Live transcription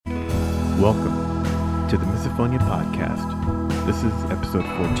Welcome to the Misophonia Podcast. This is episode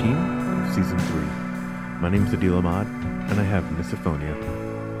 14 of season 3. My name is Adil Ahmad, and I have misophonia.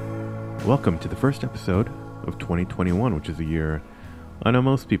 Welcome to the first episode of 2021, which is a year I know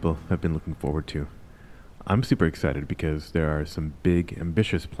most people have been looking forward to. I'm super excited because there are some big,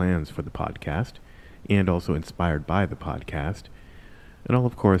 ambitious plans for the podcast, and also inspired by the podcast, and I'll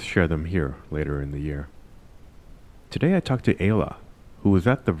of course share them here later in the year. Today I talked to Ayla, who was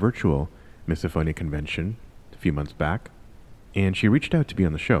at the virtual Misophonia convention a few months back, and she reached out to be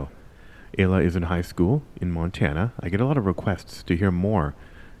on the show. Ayla is in high school in Montana. I get a lot of requests to hear more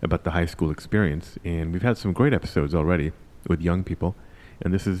about the high school experience, and we've had some great episodes already with young people,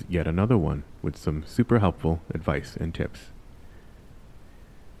 and this is yet another one with some super helpful advice and tips.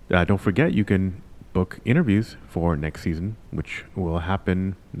 Don't forget, you can book interviews for next season, which will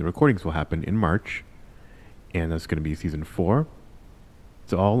happen, the recordings will happen in March, and that's going to be season 4.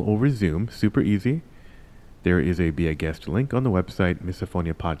 It's all over Zoom, super easy. There is a Be a Guest link on the website,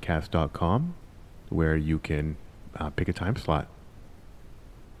 misophoniapodcast.com, where you can pick a time slot.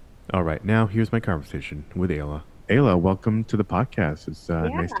 All right, now here's my conversation with Ayla. Ayla, welcome to the podcast. It's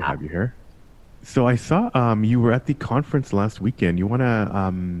nice to have you here. So I saw you were at the conference last weekend. You want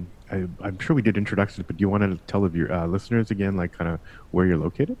to, I'm sure we did introductions, but do you want to tell of your listeners again, like kind of where you're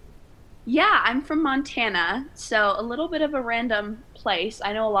located? Yeah, I'm from Montana, so a little bit of a random place.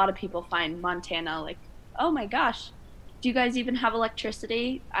 I know a lot of people find Montana like, oh my gosh, do you guys even have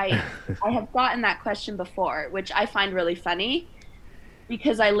electricity? I have gotten that question before, which I find really funny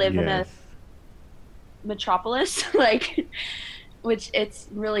because I live in a metropolis, which it's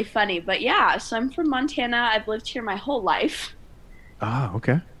really funny. But yeah, so I'm from Montana. I've lived here my whole life. Ah,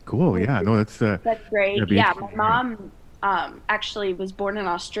 okay, cool. Yeah, no, that's great. Yeah, my mom actually was born in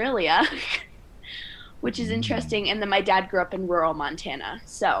Australia, which is interesting. And then my dad grew up in rural Montana.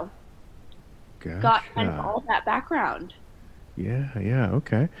 So got kind of all that background. Yeah,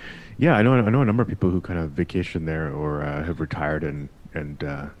 okay. Yeah, I know a number of people who kind of vacation there or have retired and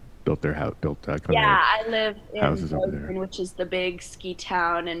built their house, I live in Bozeman, which is the big ski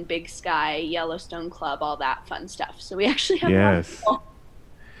town, and Big Sky, Yellowstone Club, all that fun stuff. So we actually have a lot of people.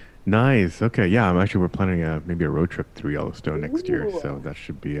 Nice. Okay. Yeah, we're planning maybe a road trip through Yellowstone next year, so that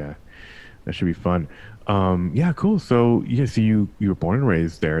should be fun. Yeah, cool. So so you were born and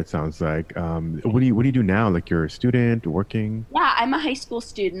raised there. It sounds like. What do you do now? Like you're a student, working? Yeah, I'm a high school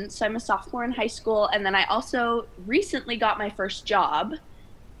student, so I'm a sophomore in high school, and then I also recently got my first job,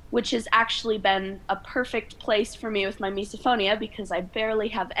 which has actually been a perfect place for me with my misophonia because I barely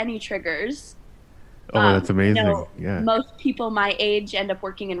have any triggers. Oh, that's amazing. Yeah. Most people my age end up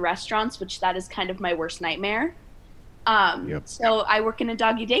working in restaurants, which that is kind of my worst nightmare. So I work in a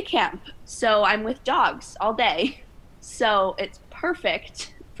doggy day camp. So I'm with dogs all day. So it's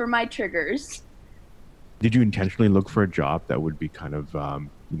perfect for my triggers. Did you intentionally look for a job that would be kind of,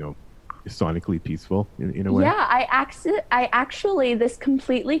 sonically peaceful in a way? Yeah, I actually, this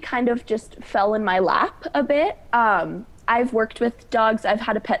completely kind of just fell in my lap a bit. I've worked with dogs. I've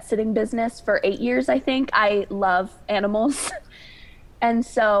had a pet sitting business for 8 years, I think. I love animals. And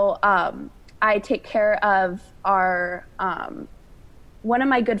so I take care of our, one of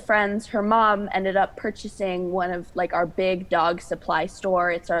my good friends, her mom ended up purchasing one of our big dog supply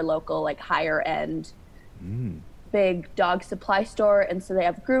store. It's our local higher end big dog supply store. And so they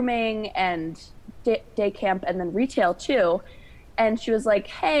have grooming and day camp and then retail too. And she was like,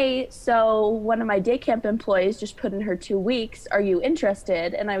 hey, so one of my day camp employees just put in her 2 weeks. Are you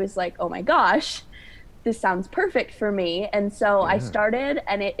interested? And I was like, oh my gosh, this sounds perfect for me. And so I started,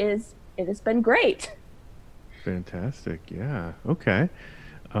 and it has been great. Fantastic. Yeah. Okay.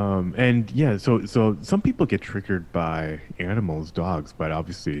 So some people get triggered by animals, dogs, but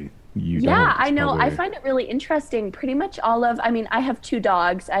obviously you don't. Yeah, I know. I find it really interesting. Pretty much I have 2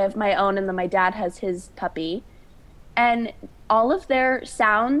 dogs. I have my own, and then my dad has his puppy. And all of their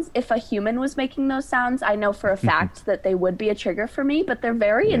sounds, if a human was making those sounds, I know for a fact that they would be a trigger for me, but they're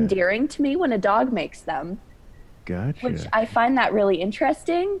very endearing to me when a dog makes them. Gotcha. Which I find that really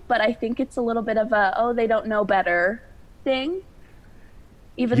interesting, but I think it's a little bit of they don't know better thing.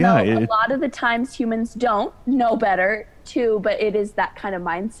 Even though a lot of the times humans don't know better too, but it is that kind of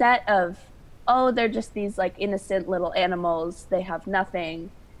mindset of, they're just these innocent little animals. They have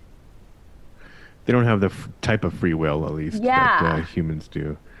nothing. They don't have the type of free will, at least, that humans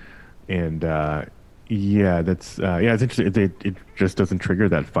do. And that's it's interesting. It just doesn't trigger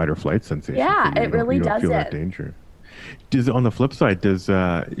that fight or flight sensation. Yeah, it really doesn't. You don't feel that danger. On the flip side, do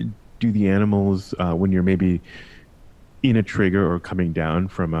the animals, when you're maybe in a trigger or coming down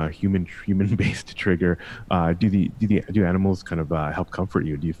from a human based trigger, do animals kind of help comfort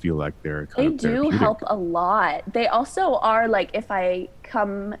you? Do you feel like they're kind They of do help therapeutic? a lot. They also are like if I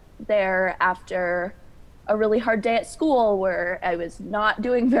come there after a really hard day at school where I was not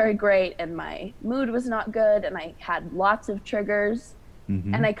doing very great and my mood was not good and I had lots of triggers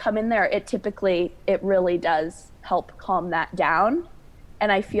Mm-hmm. and I come in there, it really does help calm that down.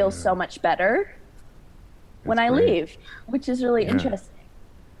 And I feel Yeah, so much better when that's I great. leave, which is really Yeah, interesting.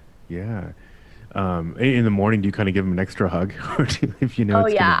 yeah. In the morning, do you kind of give them an extra hug, or if you know Oh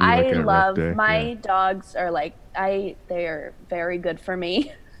it's going to yeah, be like I a rough love day? Yeah. my dogs are like they're very good for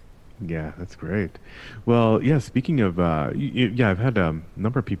me. Yeah, that's great. Well, yeah, speaking of, yeah, I've had a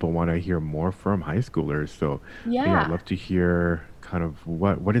number of people want to hear more from high schoolers. So, yeah, I'd Yeah. love to hear kind of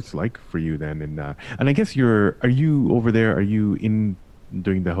what it's like for you then. And I guess are you over there? Are you in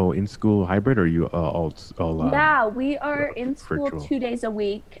doing the whole in-school hybrid, or are you all Yeah, we are in school virtual? 2 days a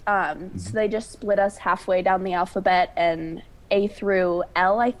week. So Hmm. they just split us halfway down the alphabet, and A through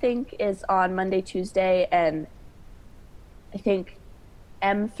L, I think, is on Monday, Tuesday, and I think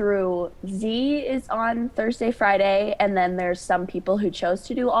M through Z is on Thursday, Friday, and then there's some people who chose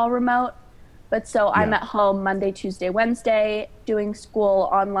to do all remote. But so I'm Yeah. at home Monday, Tuesday, Wednesday doing school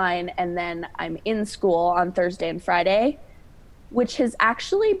online, and then I'm in school on Thursday and Friday, which has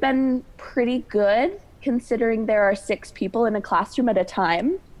actually been pretty good considering there are 6 people in a classroom at a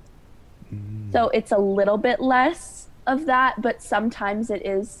time. Mm. So it's a little bit less of that, but sometimes it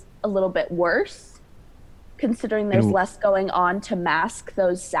is a little bit worse considering there's And less going on to mask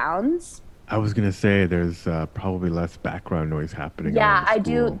those sounds. I was gonna say there's probably less background noise happening around Yeah, the I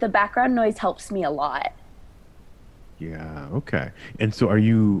do. school. The background noise helps me a lot. Yeah, okay. And so do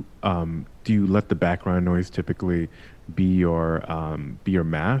you let the background noise typically be your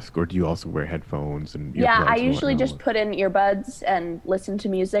mask, or do you also wear headphones and Yeah, I earplugs and usually just whatnot? put in earbuds and listen to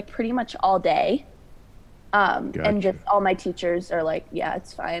music pretty much all day. And just Gotcha. all my teachers are like, yeah,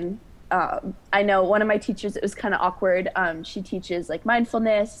 it's fine. I know one of my teachers, it was kind of awkward. She teaches like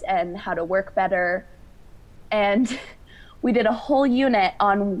mindfulness and how to work better. And we did a whole unit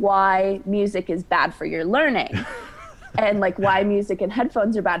on why music is bad for your learning and like why music and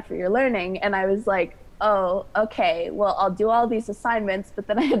headphones are bad for your learning. And I was like, oh, okay, well, I'll do all these assignments. But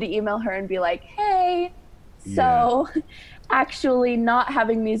then I had to email her and be like, hey, Yeah. so actually not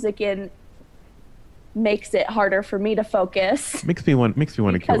having music in makes it harder for me to focus Makes me want to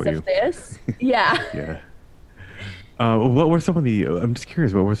because kill of you. this. Yeah. Yeah. What were some of the? I'm just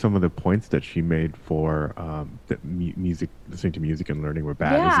curious. What were some of the points that she made for that music, listening to music and learning were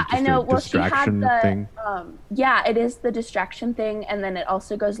bad? Is Yeah, it I just a know. Well, she had distraction the thing? yeah, it is the distraction thing, and then it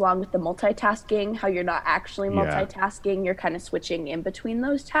also goes along with the multitasking, how you're not actually Yeah. multitasking, you're kind of switching in between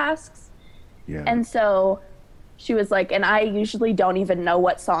those tasks. Yeah. And so she was like, and I usually don't even know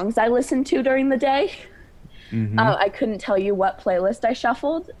what songs I listen to during the day. Mm-hmm. I couldn't tell you what playlist I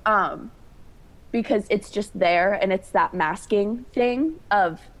shuffled. Because it's just there and it's that masking thing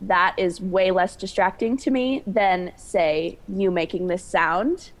of that is way less distracting to me than say you making this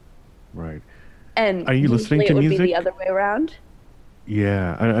sound, Right. and Are you listening usually to it would be the music? other way around.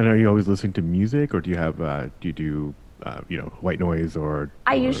 Yeah, and are you always listening to music, or do you do white noise I or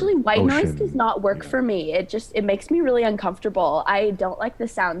usually white noise does ocean? not work Yeah, for me. It makes me really uncomfortable. I don't like the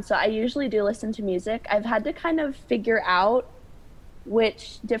sound, so I usually do listen to music. I've had to kind of figure out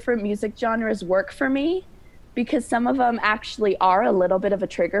which different music genres work for me because some of them actually are a little bit of a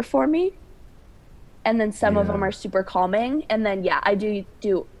trigger for me, and then some of them yeah, are super calming. And then yeah, I do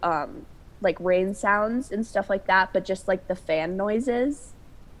like rain sounds and stuff like that, but just like the fan noises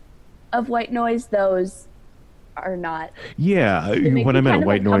of white noise, those are not, yeah. they make When I me meant kind of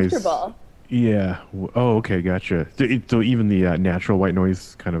white noise, uncomfortable. yeah. Oh, okay, gotcha. So even the natural white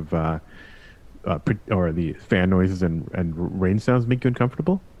noise kind of or the fan noises and rain sounds make you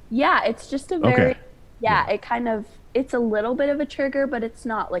uncomfortable? Yeah, it's just a Okay, very, yeah, yeah, it's a little bit of a trigger, but it's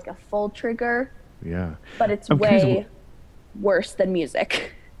not like a full trigger, yeah. but it's I'm curious. way worse than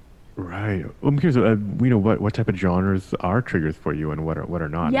music. Right. I'm curious. What type of genres are triggers for you, and what are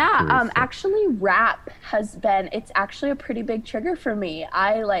not? I'm Yeah, curious. actually rap has been, it's actually a pretty big trigger for me.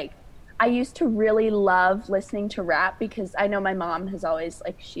 I used to really love listening to rap because I know my mom has always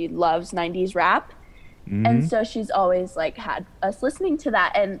like she loves 90s rap. And Mm-hmm. so she's always like had us listening to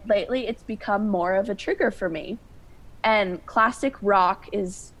that, and lately it's become more of a trigger for me. And classic rock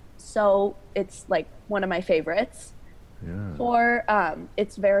is it's like one of my favorites Yeah. for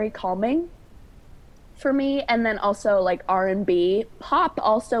it's very calming for me. And then also like R&B pop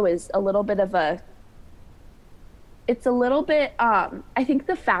also is a little bit of a, it's a little bit I think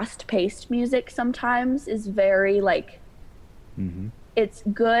the fast paced music sometimes is very like Mm-hmm. It's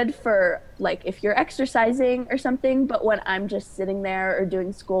good for like if you're exercising or something, but when I'm just sitting there or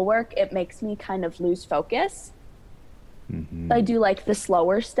doing schoolwork, it makes me kind of lose focus. So I Mm-hmm. do like the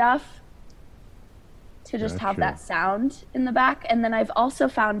slower stuff to just have Gotcha. that sound in the back. And then I've also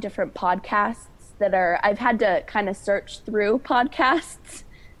found different podcasts that are, I've had to kind of search through podcasts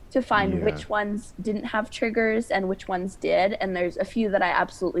to find Yeah. which ones didn't have triggers and which ones did. And there's a few that I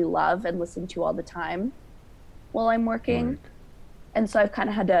absolutely love and listen to all the time while I'm working. Right. And so I've kind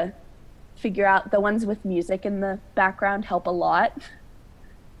of had to figure out the ones with music in the background help a lot.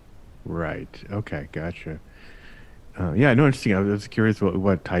 Right. Okay. Gotcha. Yeah. No, interesting. I was curious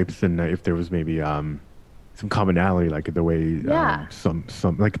what types and if there was maybe some commonality, like the way Yeah. some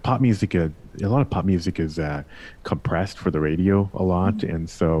like pop music. A lot of pop music is compressed for the radio a lot, Mhm. and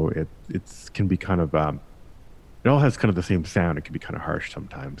so it's can be kind of it all has kind of the same sound. It can be kind of harsh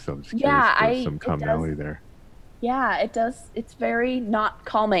sometimes. So I'm just curious Yeah, if there's some it does. commonality there. Yeah, it does. It's very not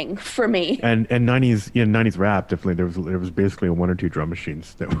calming for me. And 90s, yeah, 90s rap definitely there was basically one or two drum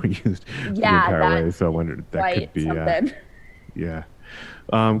machines that were used for the Yeah, entire way. that's So I wondered if that could quite be something. yeah.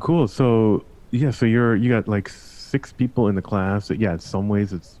 Cool. So yeah, so you got like six people in the class. Yeah, in some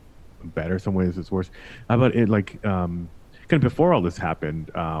ways it's better, some ways it's worse. How about it like kind of before all this happened,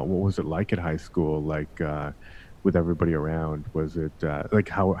 what was it like at high school? Like with everybody around? Was it like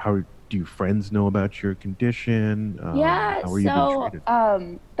how do your friends know about your condition? Yeah, How are you being so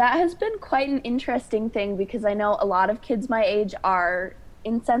treated? that has been quite an interesting thing because I know a lot of kids my age are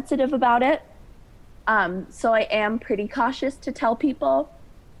insensitive about it. So I am pretty cautious to tell people.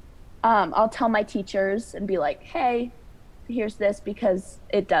 I'll tell my teachers and be like, hey, here's this because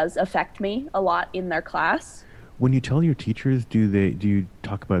it does affect me a lot in their class. When you tell your teachers, do you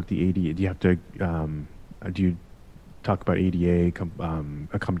talk about the ADA? Do you have to do you talk about ADA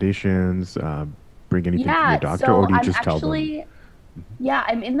accommodations? Bring anything from your Yeah, doctor, or so do you I'm just tell them? actually, yeah,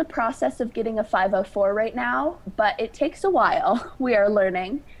 I'm in the process of getting a 504 right now, but it takes a while. We are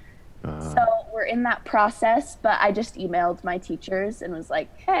learning. So Uh, we're in that process, but I just emailed my teachers and was like,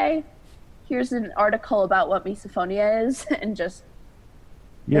 hey, here's an article about what misophonia is, and just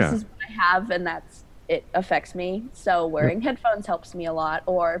this yeah, is what I have, and that's it affects me. So that, wearing headphones helps me a lot,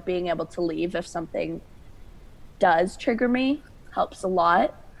 or being able to leave if something does trigger me helps a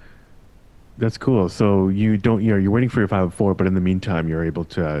lot. that's cool. So you don't, you're waiting for your 504, but in the meantime, you're able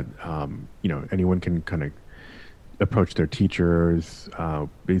to, anyone can kind of approach their teachers.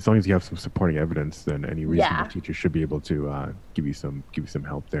 As long as you have some supporting evidence, then any reasonable Yeah. teacher should be able to give you some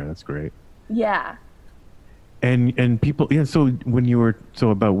help there. That's great. Yeah. And people, yeah. So when you were so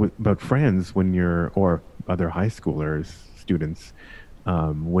about friends, when you're or other high schoolers, students,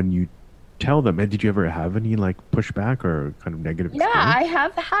 when you tell them, did you ever have any like pushback or kind of negative Yeah, I experience?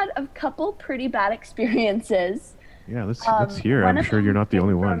 have had a couple pretty bad experiences. Yeah, let's hear. One I'm of sure you're them not the came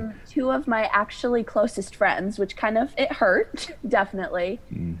only one. from two of my actually closest friends, which kind of it hurt, definitely.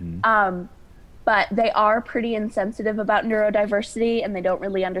 Hmm. Um, but they are pretty insensitive about neurodiversity and they don't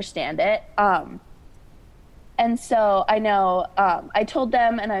really understand it. And so I know I told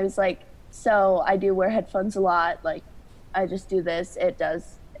them and I was like, so I do wear headphones a lot. Like I just do this. It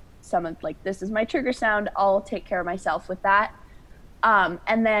does some of like this is my trigger sound. I'll take care of myself with that.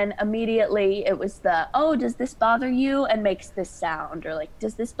 And then immediately it was the, oh, does this bother you? And makes this sound, or like,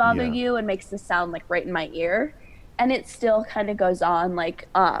 does this bother Yeah, you? And makes this sound like right in my ear. And it still kind of goes on like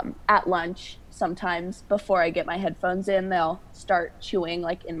at lunch sometimes before I get my headphones in, they'll start chewing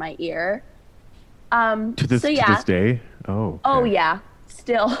like in my ear. So to this yeah. day. Oh, Oh okay. yeah.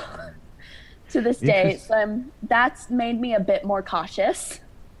 Still to this day. Interest. So that's made me a bit more cautious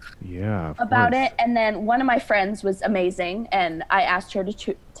Yeah, of about it. course. And then one of my friends was amazing, and I asked her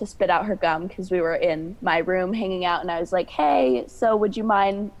to spit out her gum because we were in my room hanging out, and I was like, "Hey, so would you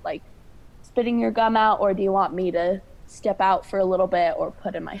mind like spitting your gum out, or do you want me to step out for a little bit or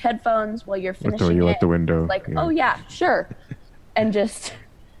put in my headphones while you're Or throw finishing you it?" out the And she was window. like, "Oh Yeah. yeah, sure," and just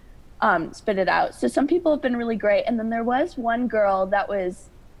spit it out. So some people have been really great, and then there was one girl that was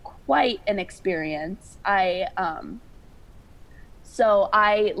quite an experience. I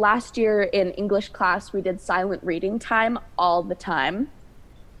last year in English class we did silent reading time all the time,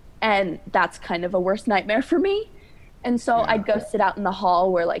 and that's kind of a worst nightmare for me. And so Yeah. I'd go sit out in the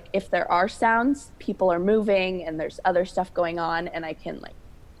hall where like if there are sounds, people are moving and there's other stuff going on and I can like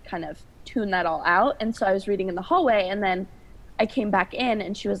kind of tune that all out. And so I was reading in the hallway and then I came back in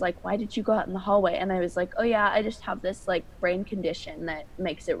and she was like, "Why did you go out in the hallway?" And I was like, "Oh yeah, I just have this like brain condition that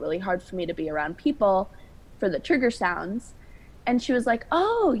makes it really hard for me to be around people for the trigger sounds." And she was like,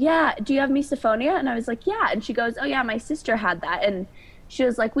 "Oh yeah, do you have misophonia?" And I was like, "Yeah." And she goes, "Oh yeah, my sister had that." And she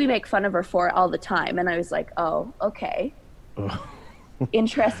was like, "We make fun of her for it all the time." And I was like, "Oh, okay." Oh,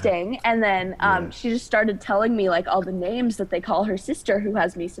 interesting. And then yeah. she just started telling me like all the names that they call her sister who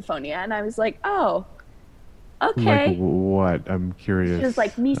has misophonia. And I was like, oh, Like okay. what? I'm She was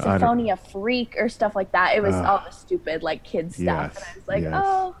like curious. I don't. misophonia freak or stuff like that. It was Uh, all the stupid like kids stuff. And I yes, was like, yes.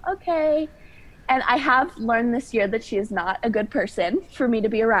 oh, okay. And I have learned this year that she is not a good person for me to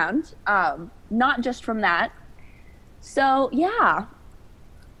be around. Not just from that. So yeah,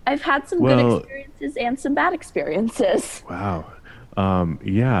 I've had some good Well, experiences and some bad experiences. wow.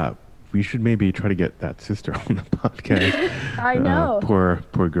 Yeah, we should maybe try to get that sister on the podcast. I know.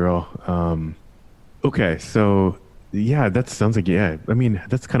 Poor girl. Okay, so yeah, that sounds like yeah. I mean,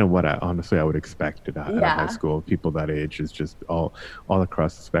 that's kind of what I honestly I would expect at a high Yeah. school. People that age is just all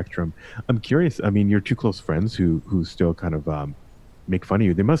across the spectrum. I'm curious. I mean, you're two close friends who still kind of make fun of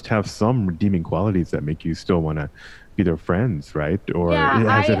you. They must have some redeeming qualities that make you still want to be their friends, right? Or Yeah,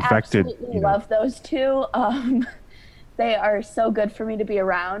 has I it affected, absolutely love those two. They are so good for me to be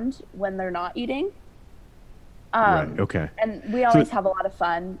around when they're not eating. Right. Um, Okay. and we So always have a lot of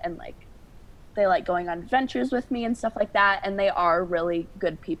fun and like they like going on adventures with me and stuff like that. And they are really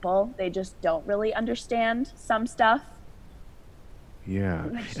good people. They just don't really understand some stuff, yeah.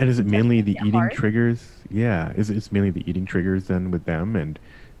 which And is it just mainly makes the it eating hard. triggers? Yeah. It's mainly the eating triggers then with them, and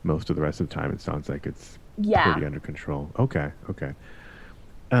most of the rest of the time it sounds like it's Yeah. pretty under control. Okay. Okay.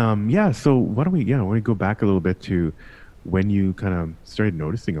 Yeah, so why don't we, yeah, why don't we go back a little bit to when you kind of started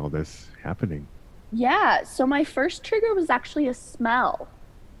noticing all this happening? Yeah. So my first trigger was actually a smell.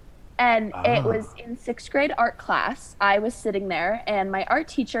 And it was Ah, in sixth grade art class. I was sitting there, and my art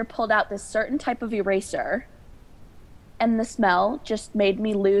teacher pulled out this certain type of eraser, and the smell just made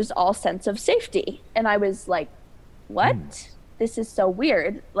me lose all sense of safety. And I was like, mm, what? This is so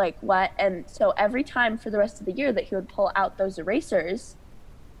weird. Like, what? And so every time for the rest of the year that he would pull out those erasers,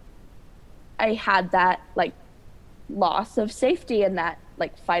 I had that like loss of safety and that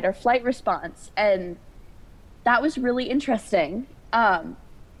like fight or flight response. And that was really interesting.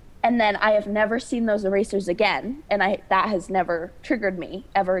 And then I have never seen those erasers again, and I that has never triggered me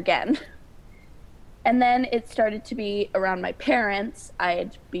ever again. And then it started to be around my parents.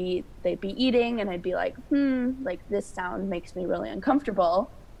 They'd be eating, and I'd be like, like this sound makes me really uncomfortable.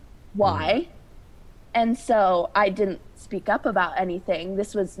 yeah. Why? And so I didn't speak up about anything.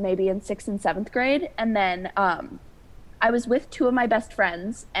 This was maybe in sixth and seventh grade, and then I was with two of my best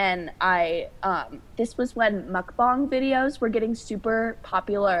friends, and I this was when mukbang videos were getting super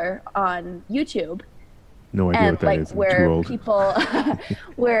popular on YouTube, No idea and what that like is. I'm too where old. people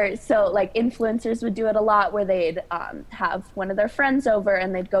where so like influencers would do it a lot where they'd have one of their friends over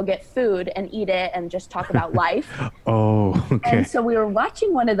and they'd go get food and eat it and just talk about life. Oh, And okay. so we were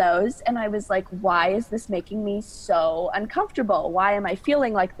watching one of those, and I was like, why is this making me so uncomfortable? Why am I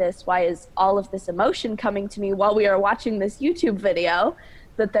feeling like this? Why is all of this emotion coming to me while we are watching this YouTube video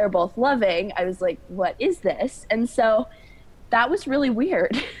that they're both loving? I was like, what is this? And so that was really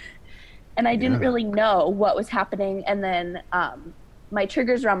weird. And I didn't Yeah. really know what was happening. And then my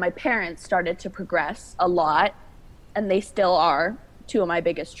triggers around my parents started to progress a lot, and they still are two of my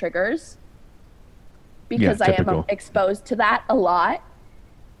biggest triggers Yeah, because I am typical. exposed to that a lot.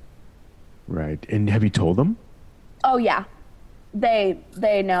 Right. And have you told them? Oh yeah, they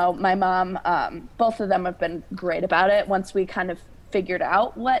know. My mom, both of them have been great about it. Once we kind of figured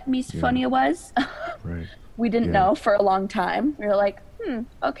out what Yeah. misophonia was, Right. we didn't Yeah. know for a long time. We were like,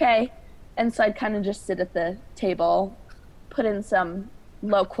 okay. And so I'd kind of just sit at the table, put in some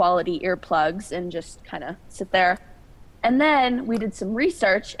low quality earplugs, and just kind of sit there. And then we did some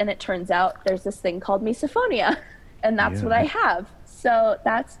research, and it turns out there's this thing called misophonia, and that's what I Yeah. have. So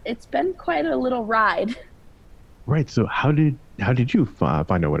it's been quite a little ride. Right. So how did you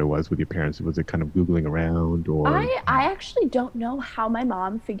find out what it was with your parents? Was it kind of Googling around or I actually don't know how my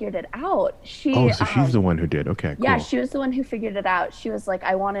mom figured it out. oh, so she's the one who did. Okay, Yeah, cool. she was the one who figured it out. She was like,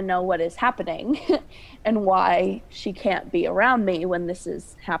 I want to know what is happening and why she can't be around me when this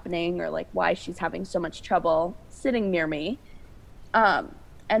is happening, or like why she's having so much trouble sitting near me. Um,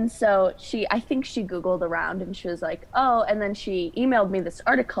 and so I think she Googled around and she was like, oh, and then she emailed me this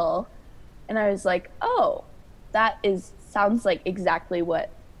article, and I was like, oh, sounds like exactly what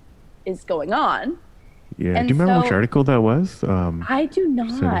is going on. Yeah. Do And you remember which so article that was? I do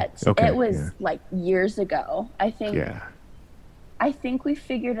Send me. not. It Okay. Yeah. was like years ago. Yeah. I think we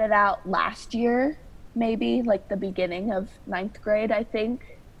figured it out last year, maybe like the beginning of ninth grade, I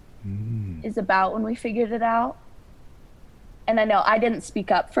think, Mm, is about when we figured it out. And I know I didn't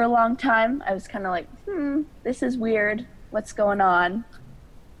speak up for a long time. I was kind of like, this is weird. What's going on?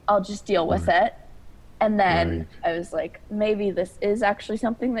 I'll just deal with right. it. And then Right. I was like, maybe this is actually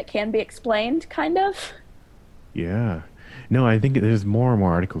something that can be explained, kind of. Yeah. No, I think there's more and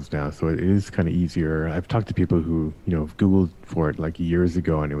more articles now, so it is kind of easier. I've talked to people who, Googled for it like years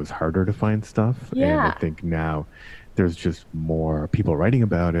ago and it was harder to find stuff. And I Yeah. think now there's just more people writing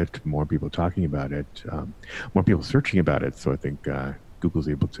about it, more people talking about it, more people searching about it. So I think Google's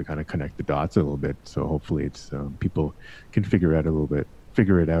able to kind of connect the dots a little bit. So hopefully it's people can figure it out a little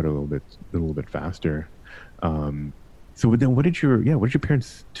bit faster. Um, so then, what did your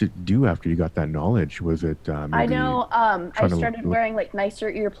parents to do after you got that knowledge? Was it I maybe know I trying to started look? wearing like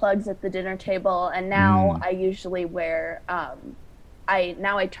nicer earplugs at the dinner table, and now Mm, I usually wear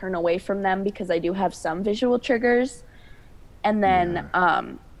I turn away from them because I do have some visual triggers, and then yeah.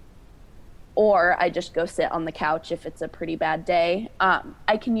 or I just go sit on the couch if it's a pretty bad day.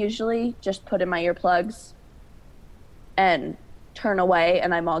 I can usually just put in my earplugs and turn away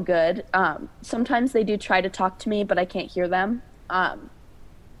and I'm all good. Sometimes they do try to talk to me, but I can't hear them.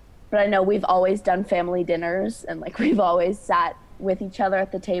 But I know we've always done family dinners and like we've always sat with each other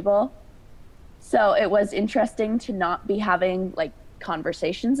at the table. So it was interesting to not be having like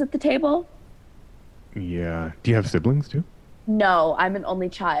conversations at the table. Yeah. Do you have siblings too? No, I'm an only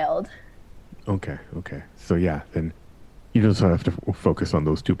child. Okay. Okay. So yeah, then you just have to focus on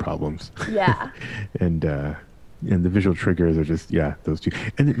those two problems, Yeah. and and the visual triggers are just yeah those two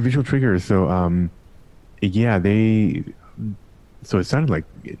and the visual triggers. So yeah they so it sounded like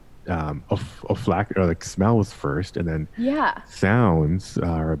olfac or like smell was first, and then Yeah. sounds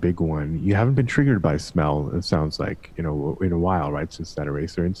are a big one. You haven't been triggered by smell. It sounds like in a while, right? Since that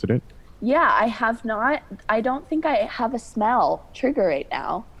eraser incident. Yeah, I have not. I don't think I have a smell trigger right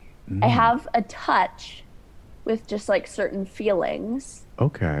now. I Mm, have a touch with just like certain feelings.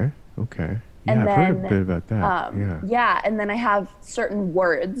 okay. Okay. Yeah, And I've heard a then, bit about that. Yeah. yeah, and then I have certain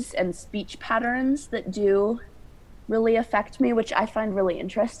words and speech patterns that do really affect me, which I find really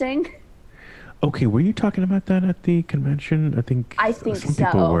interesting. Okay, were you talking about that at the convention? I think I think some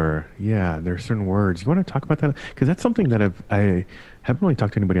people so. were. Yeah, there are certain words. You want to talk about that? Because that's something that I haven't really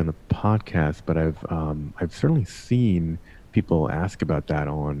talked to anybody on the podcast, but I've certainly seen people ask about that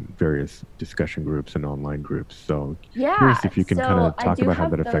on various discussion groups and online groups. So curious Yeah, if you can kind so of I talk do about how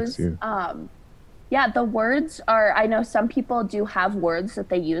have that affects those. you. Yeah, the words are, I know some people do have words that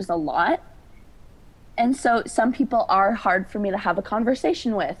they use a lot. And so some people are hard for me to have a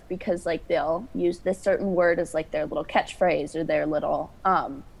conversation with because like they'll use this certain word as like their little catchphrase or their little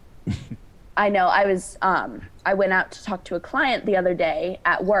I know I went out to talk to a client the other day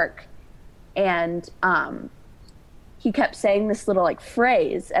at work and he kept saying this little like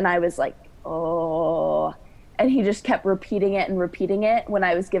phrase and I was like, "Oh." And he just kept repeating it when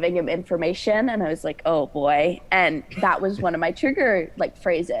I was giving him information and I was like, "Oh boy." And that was one of my trigger like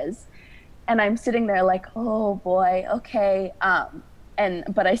phrases and I'm sitting there like, oh boy, okay. And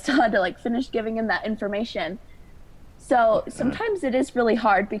but I still had to like finish giving him that information. So sometimes it is really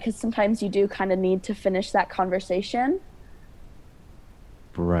hard because sometimes you do kind of need to finish that conversation.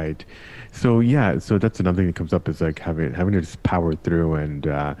 Right. So yeah, so that's another thing that comes up is like having to just power through and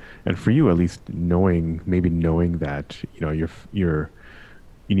for you at least knowing that you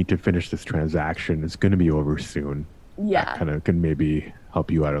need to finish this transaction. It's going to be over soon. That Yeah. kind of can maybe help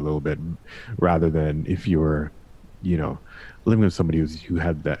you out a little bit, rather than if you were, you know, living with somebody who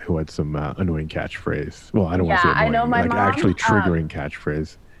had some annoying catchphrase. Well, I don't want to say Yeah, I know annoying, my like actually mom. triggering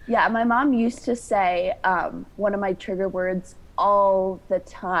catchphrase. Yeah, my mom used to say one of my trigger words all the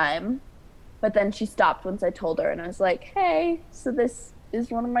time, but then she stopped once I told her, and I was like, "Hey, so this is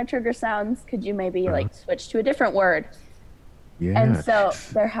one of my trigger sounds. Could you maybe Uh, like switch to a different word?" And yeah, so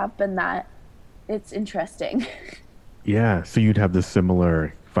there have been that. It's interesting. yeah. So you'd have the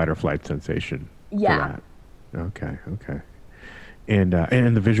similar fight or flight sensation for Yeah. that. Okay, okay. And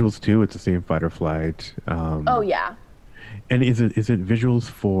the visuals too. It's the same fight or flight. Oh yeah. And is it visuals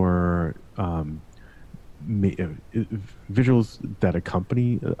for ma- uh, visuals that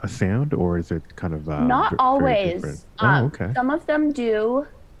accompany a sound, or is it kind of Not very different? always. Oh, okay. Some of them do.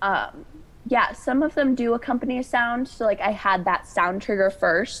 Yeah, some of them do accompany a sound. So like I had that sound trigger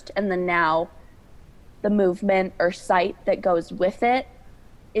first, and then now the movement or sight that goes with it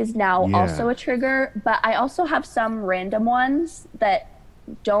is now also Yeah. a trigger. But I also have some random ones that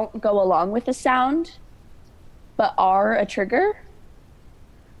don't go along with the sound, but are a trigger.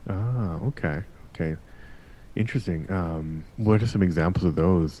 Ah, okay. Okay. Interesting. What are some examples of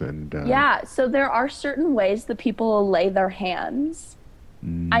those? And Yeah, so there are certain ways that people will lay their hands. I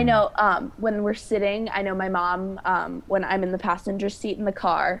mm, know when we're sitting, I know my mom, when I'm in the passenger seat in the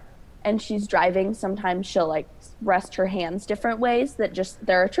car and she's driving, sometimes she'll like rest her hands different ways that just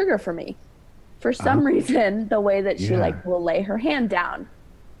they're a trigger for me. For oh, some reason, the way that she yeah. like will lay her hand down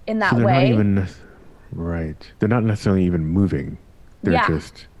in So that they're not way. even Right. They're not necessarily even moving. They're Yeah,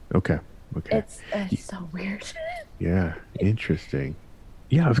 just okay. Okay. it's Y- so weird. Yeah. Interesting.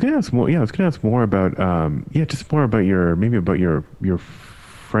 Yeah, I was gonna ask more. Yeah, I was gonna ask more about yeah, just more about your maybe about your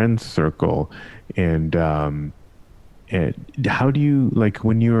friend circle and and how do you like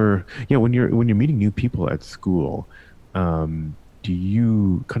when you're yeah when you're meeting new people at school, do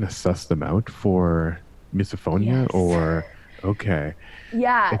you kind of suss them out for misophonia Yes. or okay?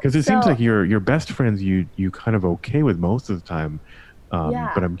 Yeah. Because it seems So like your best friends you kind of okay with most of the time, but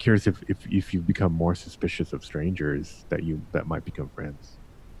yeah. I'm curious if you've become more suspicious of strangers that might become friends.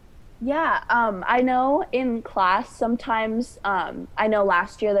 Yeah, I know in class sometimes, I know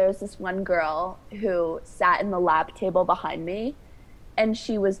last year there was this one girl who sat in the lab table behind me and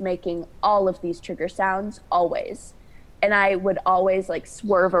she was making all of these trigger sounds always. And I would always like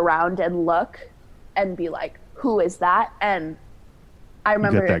swerve around and look and be like, who is that? And I You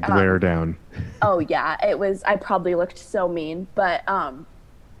got remember, that glare down. oh yeah, it was, I probably looked so mean, but,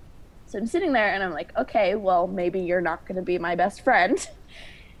 so I'm sitting there and I'm like, okay, well, maybe you're not going to be my best friend.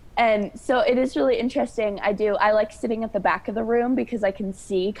 And so it is really interesting. I like sitting at the back of the room because I can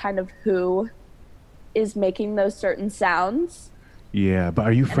see kind of who is making those certain sounds. Yeah, but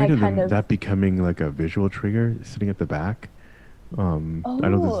are you And I afraid of kind them of, that becoming like a visual trigger sitting at the back? I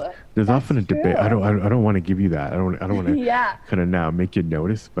know oh, there's often that's a debate. true. I don't want to give you that. I don't want to Yeah. kind of now make you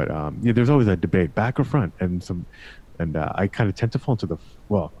notice, but yeah, there's always a debate, back or front, and I kind of tend to fall into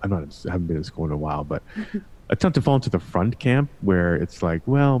well, I haven't been in school in a while, but I tend to fall into the front camp where it's like,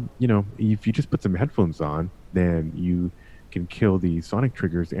 well, you know, if you just put some headphones on, then you can kill the sonic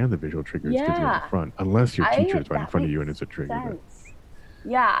triggers and the visual triggers because you're in the Yeah. front, unless your teacher is right in That front of makes you and it's a trigger. But sense.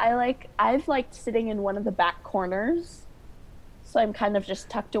 Yeah. I've liked sitting in one of the back corners. So I'm kind of just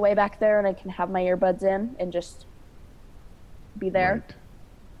tucked away back there and I can have my earbuds in and just be there right,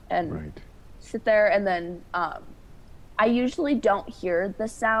 and right, sit there. And then I usually don't hear the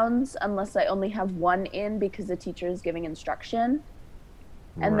sounds unless I only have one in because the teacher is giving instruction.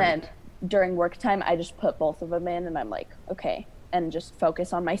 And then right. during work time, I just put both of them in and I'm like, okay, and just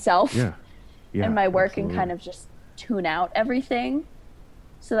focus on myself Yeah, and yeah, my work and kind absolutely. of just tune out everything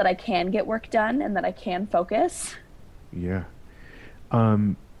so that I can get work done and that I can focus. Yeah.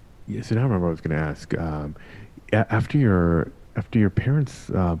 Um, yeah, so now I remember what I was going to ask. After your parents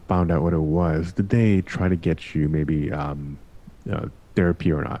found out what it was, did they try to get you maybe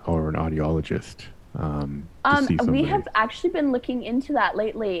therapy or an audiologist to see We somebody? have actually been looking into that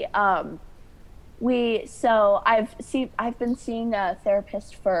lately. So I've been seeing a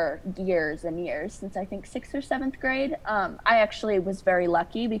therapist for years and years since I think sixth or seventh grade. I actually was very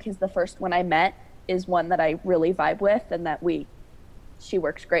lucky because the first one I met is one that I really vibe with and that she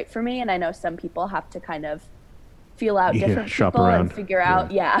works great for me. And I know some people have to kind of feel out Yeah, different shop people and around. figure Yeah.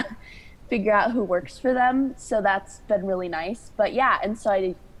 out, yeah, figure out who works for them. So that's been really nice. But yeah, and so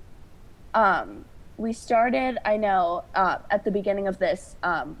we started, I know, at the beginning of this,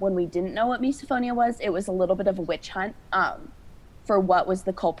 when we didn't know what misophonia was, it was a little bit of a witch hunt for what was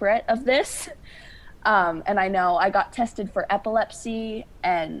the culprit of this. And I know I got tested for epilepsy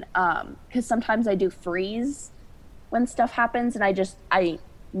and because sometimes I do freeze when stuff happens and I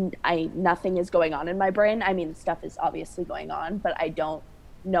nothing is going on in my brain. I mean, stuff is obviously going on, but I don't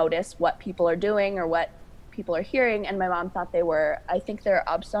notice what people are doing or what people are hearing. And my mom thought I think they're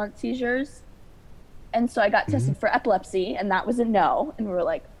absent seizures. And so I got Mhm. tested for epilepsy and that was a no. And we were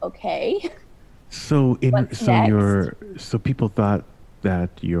like, okay, what's next? So people thought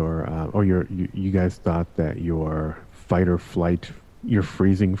that you guys thought that your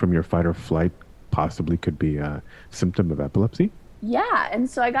freezing from your fight or flight possibly could be a symptom of epilepsy. Yeah. And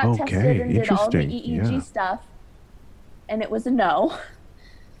so I got tested Okay, and did all the interesting. EEG Yeah, stuff and it was a no.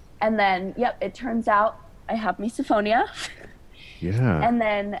 And then, yep, it turns out I have misophonia. yeah. And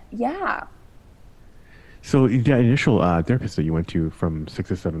then, yeah, So the initial therapist that you went to from sixth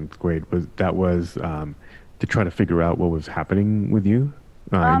to seventh grade was to try to figure out what was happening with you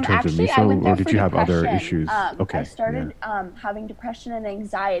in terms of actually, I miso, went or there did for you have other depression. issues? I Okay, yeah, started having depression and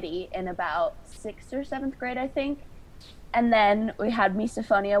anxiety in about sixth or seventh grade, I think. And then we had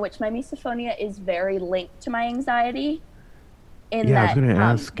misophonia, which my misophonia is very linked to my anxiety in yeah. I was that gonna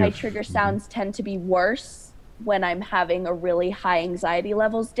ask my if. trigger Mhm. sounds tend to be worse when I'm having a really high anxiety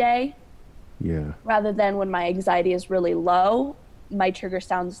levels day Yeah. rather than when my anxiety is really low. My trigger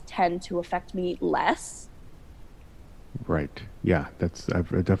sounds tend to affect me less. Right. Yeah, I've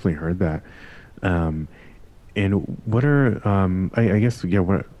definitely heard that. Um, and what are I guess yeah,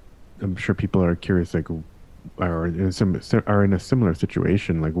 what I'm sure people are curious like are in a similar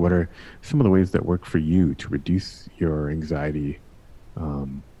situation. Like, what are some of the ways that work for you to reduce your anxiety?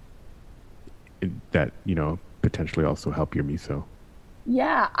 Um, that potentially also help your miso?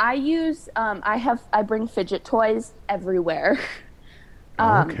 Yeah, I use I bring fidget toys everywhere.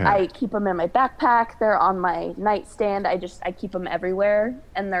 Okay. I keep them in my backpack. They're on my nightstand. I keep them everywhere,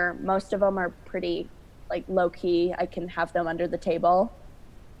 and most of them are pretty like low key. I can have them under the table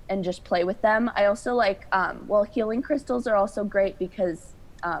and just play with them. I also like healing crystals are also great because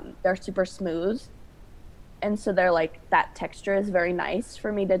they're super smooth, and so they're like that texture is very nice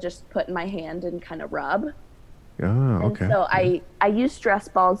for me to just put in my hand and kind of rub. Oh, And okay. so Yeah. I use stress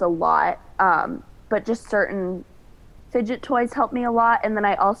balls a lot, but just certain fidget toys help me a lot. And then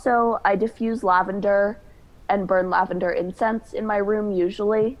I diffuse lavender and burn lavender incense in my room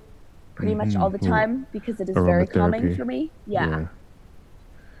usually, pretty much all the Ooh, time because it is very calming aromatherapy. for me. Yeah. Yeah.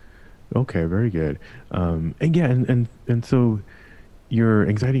 Okay, very good. And yeah, and so your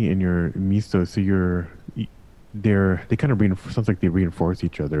anxiety and your miso, so they kind of sounds like they reinforce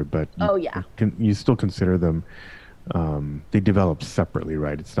each other, but Oh yeah. you still consider them they develop separately,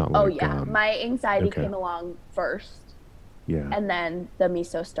 right? It's not Oh like yeah. My anxiety okay. came along first, Yeah. and then the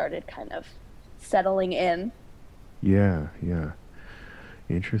miso started kind of settling in. Yeah, yeah.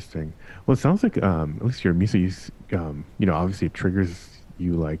 Interesting. Well, it sounds like at least your miso obviously it triggers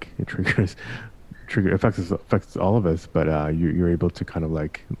you like it triggers trigger affects all of us, but you're able to kind of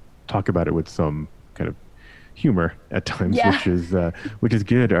like talk about it with some kind of humor at times, Yeah, which is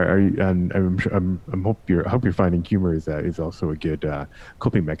good. Are you, and I hope you're finding humor is also a good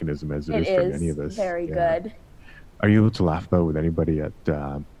coping mechanism as it it is for many is of us. very Yeah. good. Are you able to laugh about with anybody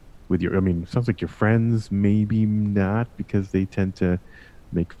with your? I mean, sounds like your friends, maybe not because they tend to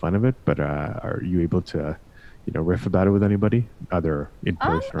make fun of it, but are you able to, riff about it with anybody, either in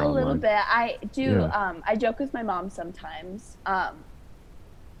person or A little online? bit. I do. Yeah. I joke with my mom sometimes.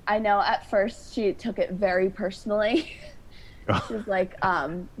 I know at first she took it very personally. She was like,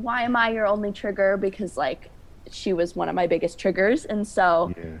 "Why am I your only trigger?" Because like she was one of my biggest triggers, and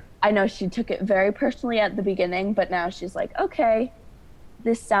so Yeah. I know she took it very personally at the beginning. But now she's like, "Okay,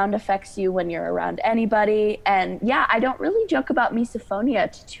 this sound affects you when you're around anybody." And yeah, I don't really joke about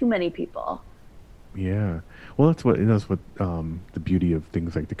misophonia to too many people. Yeah. Well, that's what the beauty of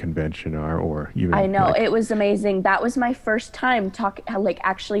things like the convention are, or I even know like, it was amazing. That was my first time like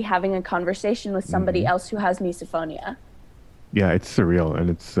actually having a conversation with somebody hmm else who has misophonia. yeah, it's surreal, and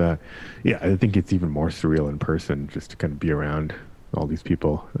yeah, I think it's even more surreal in person just to kind of be around all these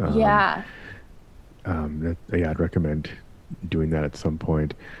people. Yeah. Yeah, I'd recommend doing that at some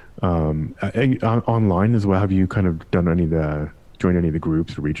point. Online as well. Have you kind of done joined any of the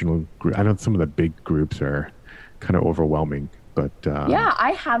groups, regional group? I know some of the big groups are kind of overwhelming, but Yeah,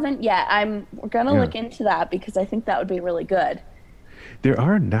 I haven't yet. We're gonna yeah. look into that because I think that would be really good. There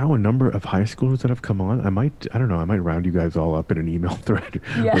are now a number of high schoolers that have come on. I don't know, I might round you guys all up in an email thread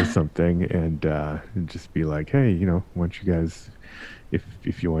or Yeah. something and just be like, hey, why don't you guys,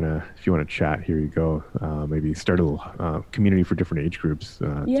 if you wanna chat, here you go. Maybe start a little community for different age groups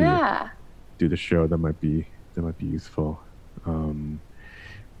to Yeah. do the show. That might be useful. Um,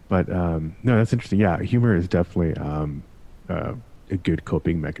 but no, that's interesting. Yeah, humor is definitely uh, a good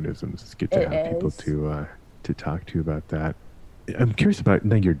coping mechanism. It's good to It have people is. to talk to about that. I'm curious about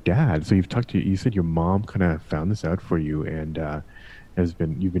now your dad. So you said your mom kind of found this out for you and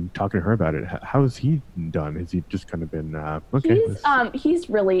you've been talking to her about it. How has he done? Has he just kind of been okay?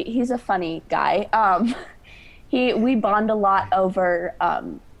 He's a funny guy. We bond a lot over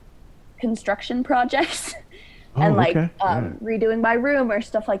construction projects and Oh, like okay, yeah. redoing my room or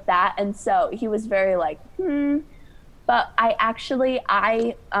stuff like that. And so he was very like, but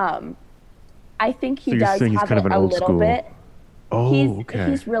I think he So you're does saying he's have kind it of an a old little school. bit. Oh, okay,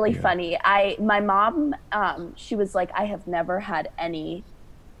 He's really yeah, funny. I My mom, she was like, I have never had any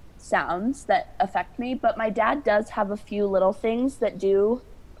sounds that affect me, but my dad does have a few little things that do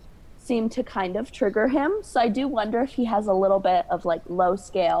seem to kind of trigger him. So I do wonder if he has a little bit of like low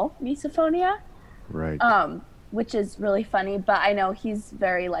scale misophonia, right. which is really funny. But I know he's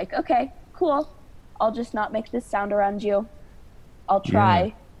very like, okay, cool. I'll just not make this sound around you. I'll Yeah.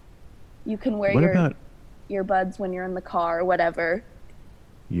 try. You can wear What your about earbuds when you're in the car or whatever.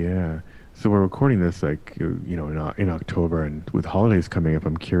 yeah? So we're recording this like in October, and with holidays coming up,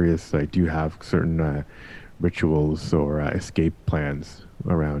 I'm curious. Like, do you have certain rituals or escape plans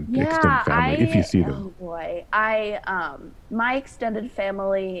around extended Yeah, family if you see them? oh boy. My extended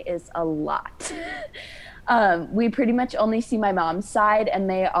family is a lot. We pretty much only see my mom's side and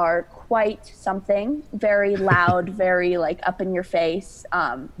they are quite something. Very loud, very like up in your face.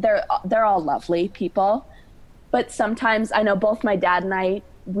 They're all lovely people, but sometimes I know both my dad and I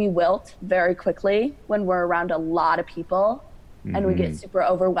we wilt very quickly when we're around a lot of people. and we get super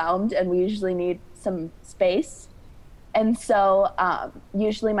overwhelmed, and we usually need some space. And so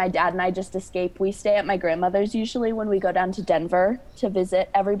usually my dad and I just escape. We stay at my grandmother's usually when we go down to Denver to visit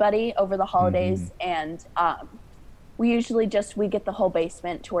everybody over the Mm-hmm. holidays. And we usually just, we get the whole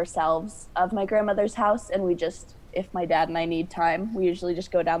basement to ourselves of my grandmother's house. And we just, if my dad and I need time, we usually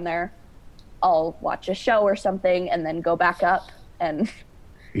just go down there. I'll watch a show or something and then go back up and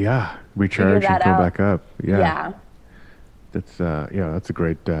Yeah, figure recharge and that come out. back up. Yeah, Yeah. that's a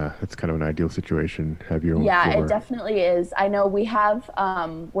great. That's kind of an ideal situation. Have your own Yeah, it floor. definitely is. I know we have,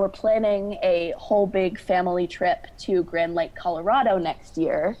 we're planning a whole big family trip to Grand Lake, Colorado next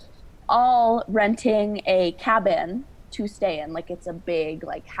year, all renting a cabin to stay in. Like it's a big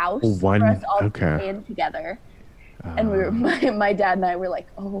like house for us One. all to Okay. stay in together. And we were, Uh, my dad and I were like,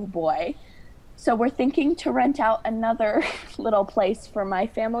 oh boy. So we're thinking to rent out another little place for my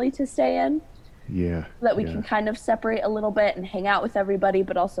family to stay in yeah, so that we can yeah. kind of separate a little bit and hang out with everybody,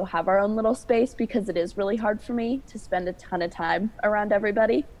 but also have our own little space because it is really hard for me to spend a ton of time around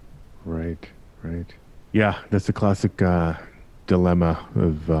everybody. Right, right. Yeah, that's a classic dilemma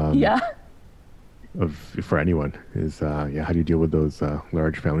Yeah. of for anyone is yeah, how do you deal with those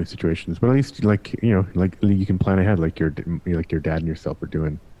large family situations? But at least like you can plan ahead like your dad and yourself are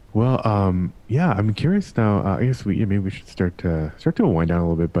doing. Well, yeah, I'm curious now. I guess maybe we should start to wind down a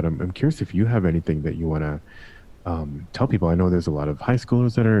little bit. But I'm curious if you have anything that you want to tell people. I know there's a lot of high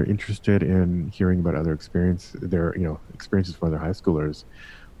schoolers that are interested in hearing about other experiences from other high schoolers.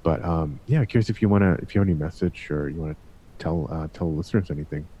 But yeah, curious if you have any message or you want to tell listeners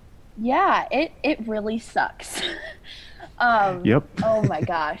anything. Yeah, it really sucks. Yep. Oh my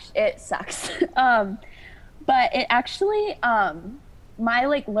gosh, it sucks. But it actually my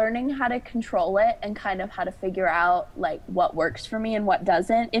like learning how to control it and kind of how to figure out like what works for me and what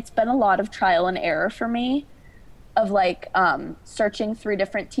doesn't. It's been a lot of trial and error for me of like searching through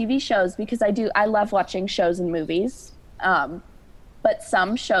different TV shows because I love watching shows and movies. But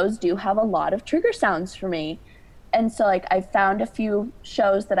some shows do have a lot of trigger sounds for me. And so like I found a few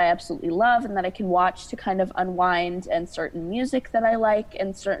shows that I absolutely love and that I can watch to kind of unwind, and certain music that I like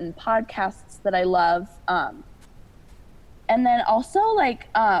and certain podcasts that I love. And then also like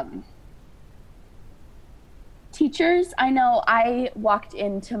teachers. I know I walked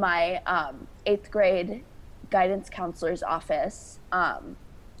into my eighth grade guidance counselor's office and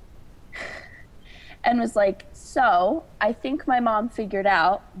was like, so I think my mom figured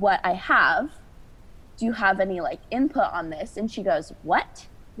out what I have. Do you have any like input on this? And she goes, what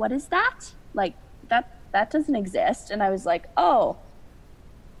is that? Like that doesn't exist. And I was like, oh,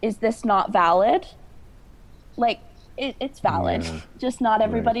 is this not valid? Like it's valid. Yeah. Just not Right.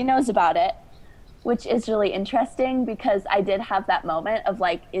 everybody knows about it, which is really interesting because I did have that moment of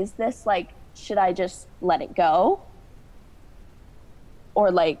like, is this like, should I just let it go? Or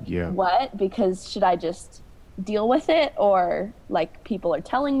like Yeah. what? Because should I just deal with it, or like people are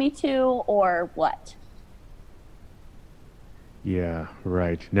telling me to, or what? Yeah,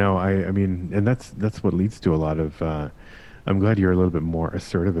 right. No, I mean, and that's what leads to a lot of I'm glad you're a little bit more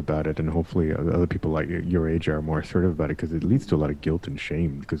assertive about it, and hopefully other people like your age are more assertive about it because it leads to a lot of guilt and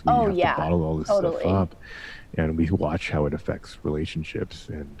shame because we Oh have to yeah, bottle all this stuff totally. up, and we watch how it affects relationships.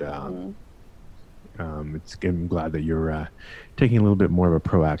 And Mhm. I'm glad that you're taking a little bit more of a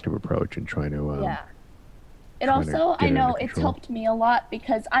proactive approach and Yeah. It trying to also, I get it under know it's control. helped me a lot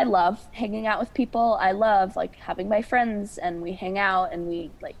because I love hanging out with people. I love like having my friends and we hang out and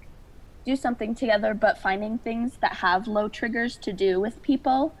we like do something together, but finding things that have low triggers to do with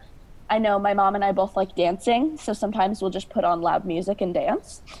people. I know my mom and I both like dancing, so sometimes we'll just put on loud music and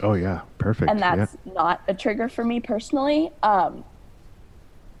dance. Oh yeah, And perfect. Yeah. that's not a trigger for me personally.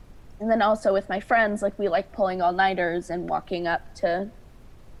 And then also with my friends, like we like pulling all-nighters and walking up to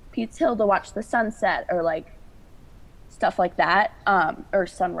Pete's Hill to watch the sunset or like stuff like that, or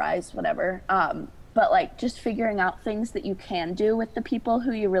sunrise, whatever. But like just figuring out things that you can do with the people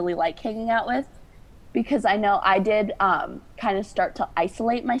who you really like hanging out with. Because I know I did kind of start to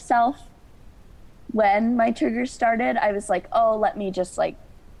isolate myself when my triggers started. I was like, oh, let me just like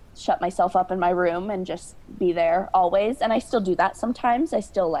shut myself up in my room and just be there always. And I still do that sometimes. I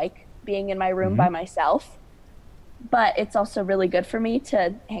still like being in my room Hmm. by myself, but it's also really good for me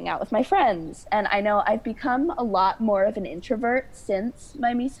to hang out with my friends. And I know I've become a lot more of an introvert since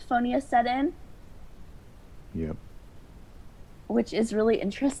my misophonia set in, Yep. which is really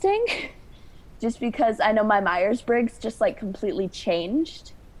interesting. Just because I know my Myers-Briggs just like completely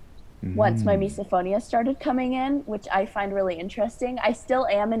changed once my Mm. misophonia started coming in, which I find really interesting. I still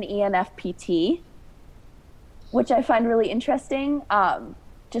am an ENFPT, which I find really interesting.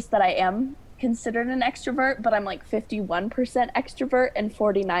 Just that I am considered an extrovert, but I'm like 51% extrovert and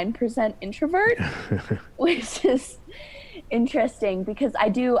 49% introvert, which is interesting because I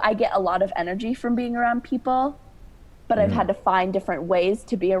get a lot of energy from being around people, but I've had to find different ways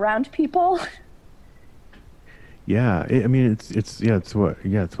to be around people. Yeah, I mean it's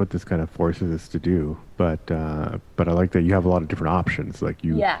what this kind of forces us to do. But I like that you have a lot of different options. Like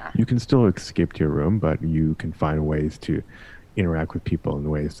Yeah. you can still escape to your room, but you can find ways to interact with people in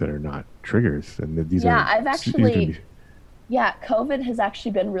ways that are not triggers. And Yeah, these are gonna be yeah, COVID has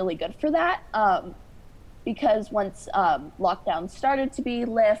actually been really good for that. Because once lockdown started to be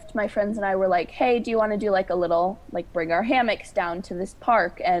lift, my friends and I were like, hey, do you want to do like a little, like bring our hammocks down to this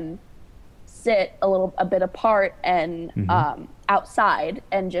park and sit a bit apart and hmm outside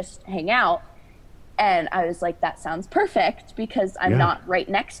and just hang out? And I was like, that sounds perfect because I'm yeah, not right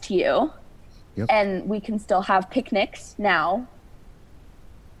next to you. yep, And we can still have picnics now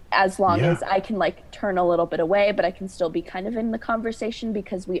as long yeah. as I can like turn a little bit away, but I can still be kind of in the conversation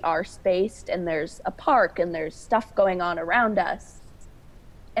because we are spaced and there's a park and there's stuff going on around us.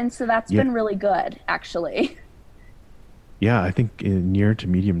 And so that's Yeah, been really good, actually. yeah, I think in near to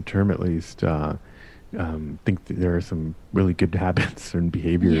medium term, at least, think that there are some really good habits and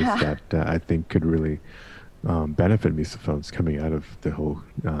behaviors Yeah. that I think could really benefit misophones coming out of the whole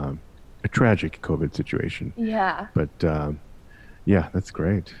a tragic COVID situation. Yeah. But yeah, that's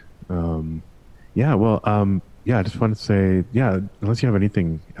great. Um, yeah, well, yeah, I just want to say, yeah, unless you have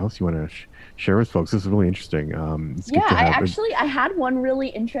anything else you want to share with folks, this is really interesting. It's good Yeah, to have a, I had one really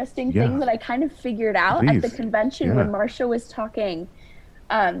interesting thing yeah, that I kind of figured out at the please, convention when yeah. Marcia was talking.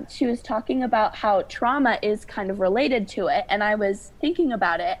 She was talking about how trauma is kind of related to it, and I was thinking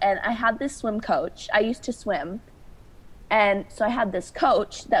about it. And I had this swim coach. I used to swim, and so I had this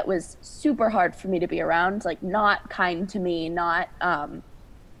coach that was super hard for me to be around, like not kind to me, not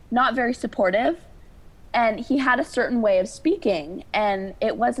very supportive. And he had a certain way of speaking, and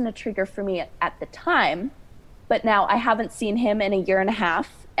it wasn't a trigger for me at the time. But now I haven't seen him in a year and a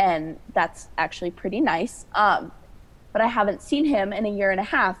half, and that's actually pretty nice. But I haven't seen him in a year and a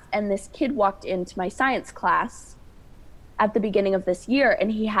half, and this kid walked into my science class at the beginning of this year, and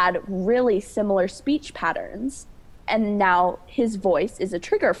he had really similar speech patterns, and now his voice is a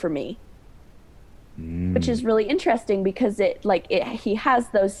trigger for me, which Mm. is really interesting because he has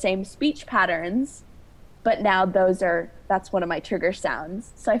those same speech patterns, but now that's one of my trigger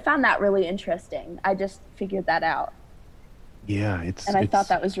sounds. So I found that really interesting. I just figured that out, Yeah, and I thought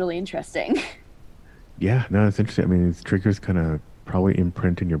that was really interesting. yeah, no, it's interesting. I mean, these triggers kind of probably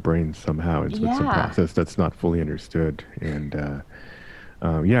imprint in your brain somehow into some Yeah. process that's not fully understood. And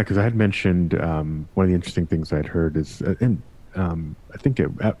yeah, because I had mentioned one of the interesting things I'd heard is, and I think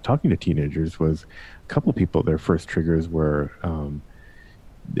talking to teenagers was a couple of people, their first triggers were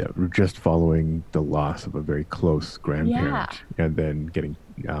yeah, were just following the loss of a very close Yeah. grandparent and then getting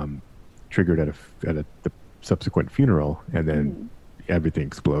triggered the subsequent funeral, and then Mhm. everything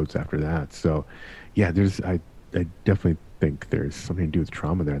explodes after that. So, yeah, I definitely think there's something to do with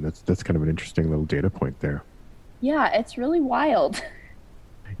trauma there, and that's kind of an interesting little data point there. Yeah, it's really wild.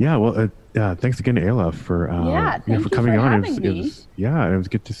 Yeah, well, thanks again, Ayla, Yeah, for thank you for coming on. having It me. was yeah, it was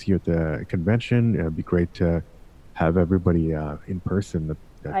good to see you at the convention. It'd be great to have everybody in person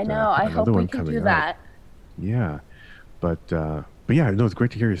I know. at I another hope we one can do coming up. that. Yeah, but yeah, no, it's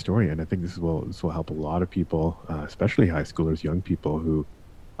great to hear your story, and I think this will help a lot of people, especially high schoolers, young people who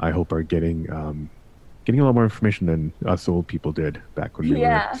I hope are getting a lot more information than us old people did back when we were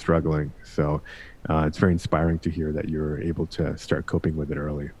Yeah. struggling. So it's very inspiring to hear that you're able to start coping with it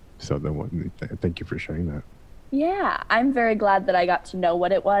early. So thank you for sharing that. Yeah. I'm very glad that I got to know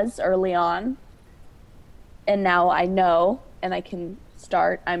what it was early on. And now I know and I can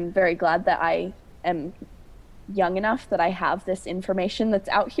start. I'm very glad that I am young enough that I have this information that's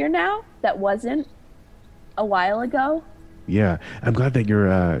out here now that wasn't a while ago. Yeah, I'm glad that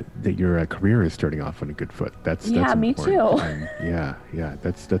your career is starting off on a good foot. That's Yeah, me important, too. and yeah,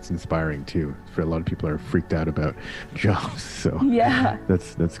 that's inspiring too. For a lot of people are freaked out about jobs, so Yeah.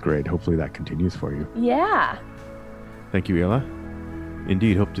 that's great. Hopefully that continues for you. Yeah. Thank you, Ayla.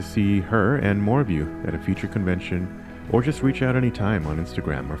 Indeed, hope to see her and more of you at a future convention, or just reach out anytime on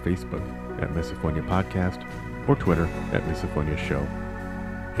Instagram or Facebook at Misophonia Podcast, or Twitter at Misophonia Show.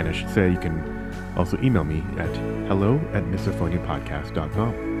 And I should say you can also email me at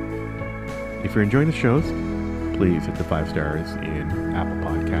hello@misophoniapodcast.com. If you're enjoying the shows, please hit the 5 stars in Apple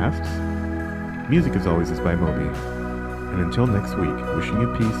Podcasts. Music, as always, is by Moby. And until next week, wishing you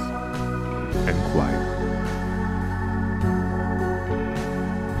peace and quiet.